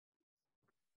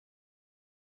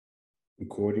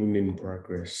Recording in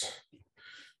progress.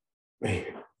 Man,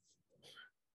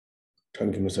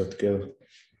 trying to get myself together.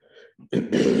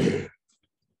 In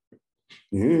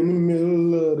the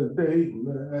middle of the day,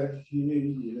 night,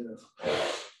 yeah.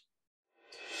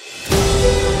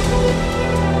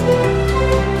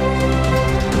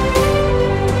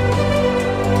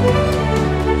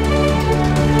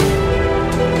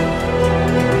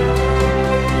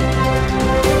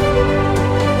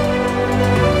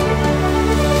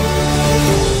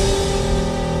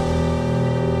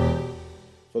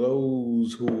 For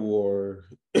those who are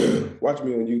watching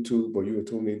me on YouTube or you are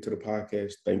tuning into the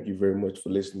podcast, thank you very much for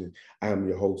listening. I am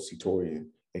your host, Citorian,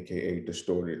 aka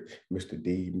Distorted, Mr.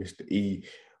 D, Mr. E,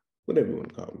 whatever you want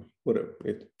to call me. Whatever.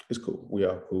 It's cool. We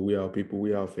all cool. We all people.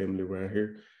 We all family around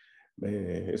here.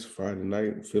 Man, it's Friday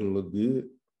night. I'm feeling a little good.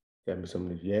 Got me some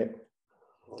of this yak.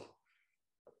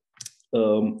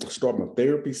 Start my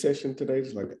therapy session today.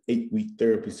 It's like an 8-week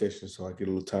therapy session, so I get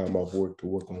a little time off work to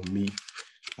work on me.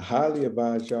 I highly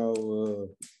advise y'all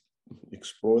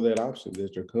explore that option.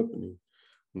 There's your company,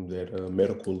 that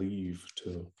medical leave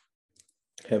to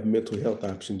have mental health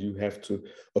options. You have to,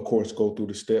 of course, go through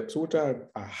the steps, which I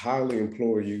highly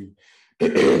implore you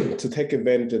to take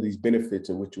advantage of these benefits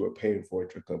in which you are paying for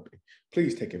at your company.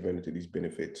 Please take advantage of these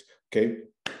benefits, okay?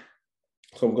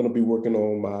 So I'm going to be working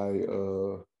on my,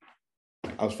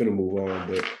 I was finna move on,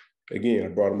 but again, I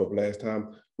brought them up last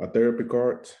time. My therapy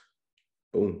cards,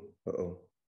 boom,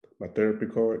 my therapy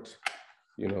cards,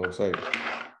 it's like,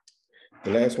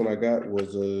 the last one I got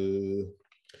was,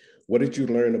 what did you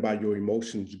learn about your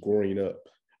emotions growing up?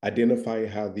 Identify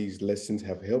how these lessons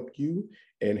have helped you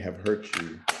and have hurt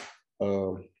you.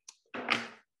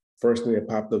 First thing that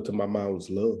popped up to my mind was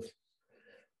love.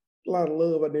 A lot of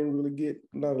love I didn't really get.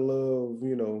 A lot of love,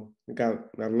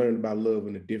 I learned about love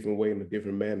in a different way, in a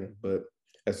different manner, but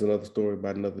that's another story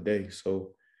about another day.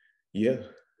 So yeah,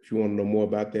 if you want to know more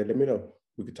about that, let me know.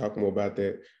 We can talk more about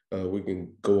that. We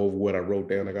can go over what I wrote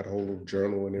down. I got a whole little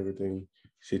journal and everything.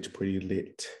 Shit's pretty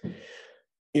lit.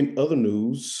 In other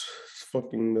news,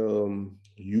 fucking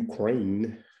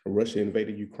Ukraine, Russia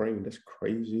invaded Ukraine. That's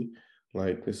crazy.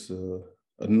 Like it's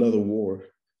another war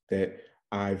that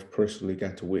I've personally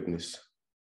got to witness.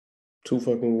 2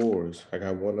 fucking wars. I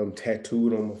got one of them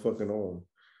tattooed on my fucking arm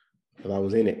because I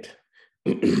was in it.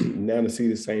 Now to see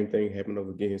the same thing happen over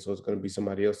again. So it's going to be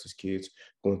somebody else's kids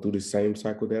going through the same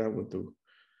cycle that I went through.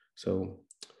 So,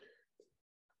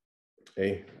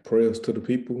 hey, prayers to the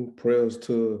people, prayers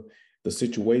to the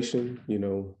situation,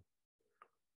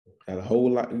 got a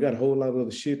whole lot of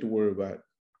other shit to worry about.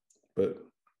 But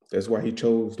that's why he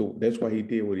that's why he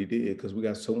did what he did, because we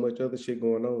got so much other shit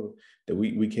going on that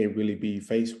we can't really be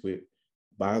faced with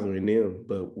bothering them,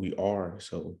 but we are.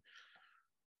 So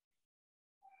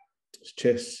it's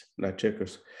chess, not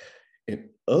checkers. In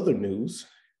other news,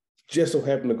 just so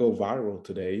happened to go viral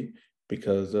today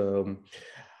because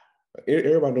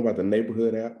everybody know about the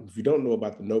neighborhood app. If you don't know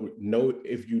about the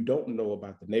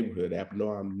neighborhood app, no,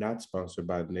 I'm not sponsored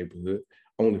by the neighborhood,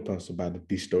 only sponsored by the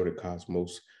Distorted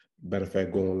Cosmos. Matter of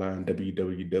fact, go online,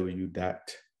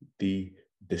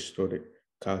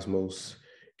 www.thedistortedcosmos.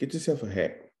 Get yourself a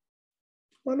hat.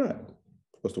 Why not?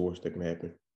 What's the worst that can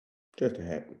happen? Just to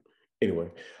happen.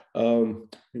 Anyway, it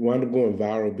wound up going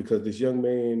viral because this young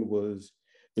man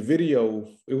the video,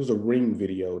 it was a Ring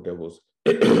video that was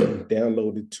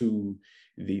downloaded to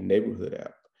the neighborhood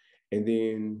app. And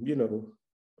then,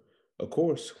 of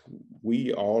course,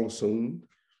 we all assume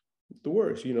the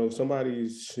worst.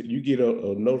 You get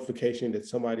a notification that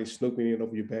somebody's snooping in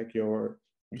over your backyard.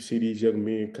 You see these young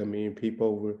men come in, peep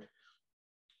over.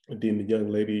 And then the young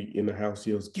lady in the house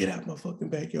yells, "Get out my fucking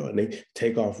backyard." And they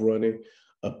take off running.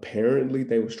 Apparently,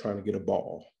 they was trying to get a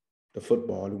ball, the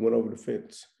football, and went over the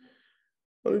fence.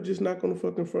 But they just knocked on the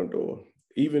fucking front door.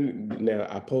 Even now,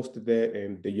 I posted that,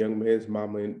 and the young man's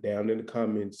mama down in the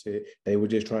comments said they were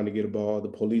just trying to get a ball. The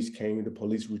police came, the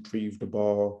police retrieved the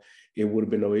ball. It would have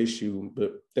been no issue.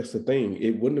 But that's the thing.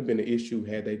 It wouldn't have been an issue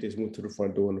had they just went to the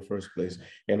front door in the first place.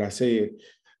 And I said,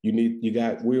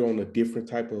 we're on a different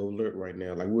type of alert right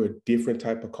now. Like we're a different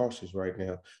type of cautious right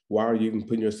now. Why are you even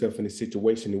putting yourself in a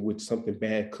situation in which something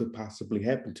bad could possibly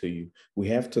happen to you? We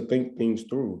have to think things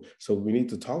through. So we need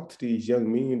to talk to these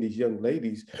young men, these young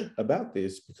ladies about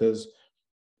this, because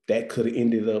that could have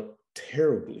ended up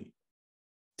terribly.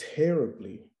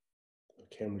 The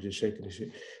camera just shaking and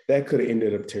shit. That could have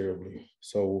ended up terribly.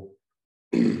 So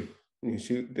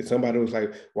somebody was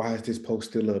like, "Why is this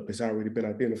post still up? It's already been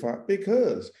identified."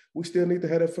 Because we still need to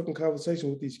have that fucking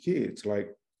conversation with these kids.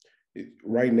 Like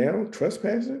right now,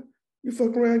 trespassing, you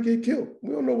fuck around, get killed.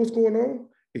 We don't know what's going on.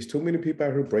 It's too many people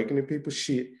out here breaking in people's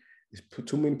shit. It's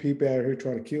too many people out here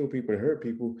trying to kill people and hurt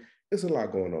people. There's a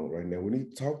lot going on right now. We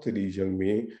need to talk to these young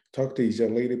men, talk to these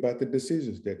young ladies about the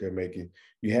decisions that they're making.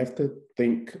 You have to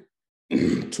think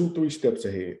 2, 3 steps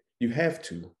ahead. You have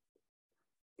to.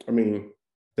 I mean,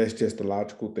 that's just the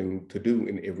logical thing to do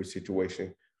in every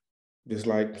situation. Just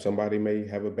like somebody may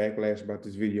have a backlash about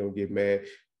this video and get mad,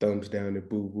 thumbs down and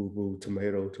boo, boo, boo,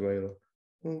 tomato, tomato.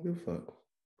 I don't give a fuck.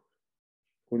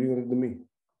 What are you gonna do to me?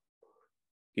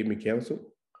 Get me canceled?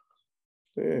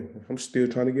 Yeah, I'm still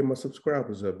trying to get my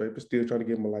subscribers up, baby. Still trying to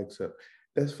get my likes up.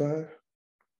 That's fine.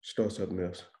 Start something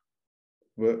else.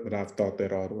 But I've thought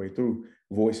that all the way through,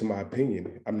 voicing my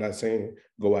opinion. I'm not saying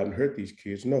go out and hurt these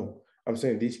kids. No, I'm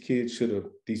saying these kids should have,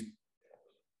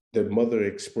 the mother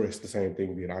expressed the same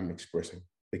thing that I'm expressing.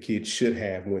 The kid should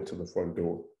have went to the front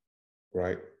door,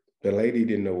 right? The lady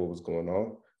didn't know what was going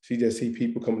on. She just see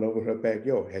people coming over her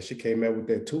backyard. As she came out with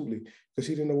that Thule, because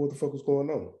she didn't know what the fuck was going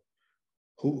on.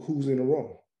 Who's in the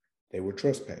wrong? They were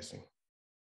trespassing.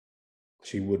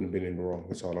 She wouldn't have been in the wrong.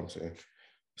 That's all I'm saying.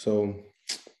 So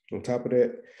on top of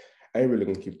that, I ain't really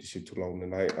gonna keep this shit too long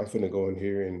tonight. I'm finna go in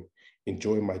here and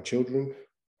enjoy my children,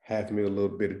 have me a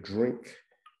little bit of drink,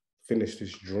 finish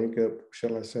this drink up,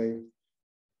 shall I say?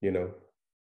 You know,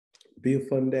 be a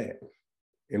fun dad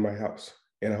in my house.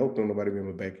 And I hope don't nobody be in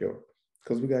my backyard.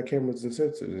 Because we got cameras and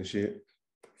sensors and shit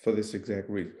for this exact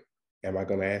reason. Am I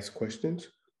gonna ask questions?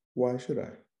 Why should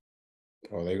I?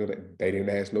 Or they didn't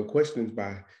ask no questions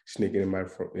by sneaking in my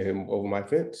front over my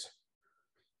fence.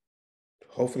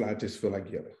 Hopefully I just feel like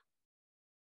yelling.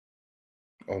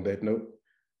 On that note,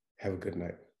 have a good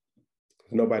night.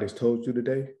 If nobody's told you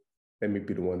today, let me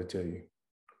be the one to tell you,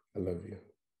 I love you.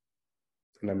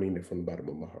 And I mean it from the bottom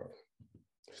of my heart.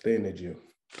 Stay in the gym,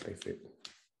 stay fit,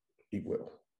 eat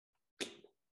well.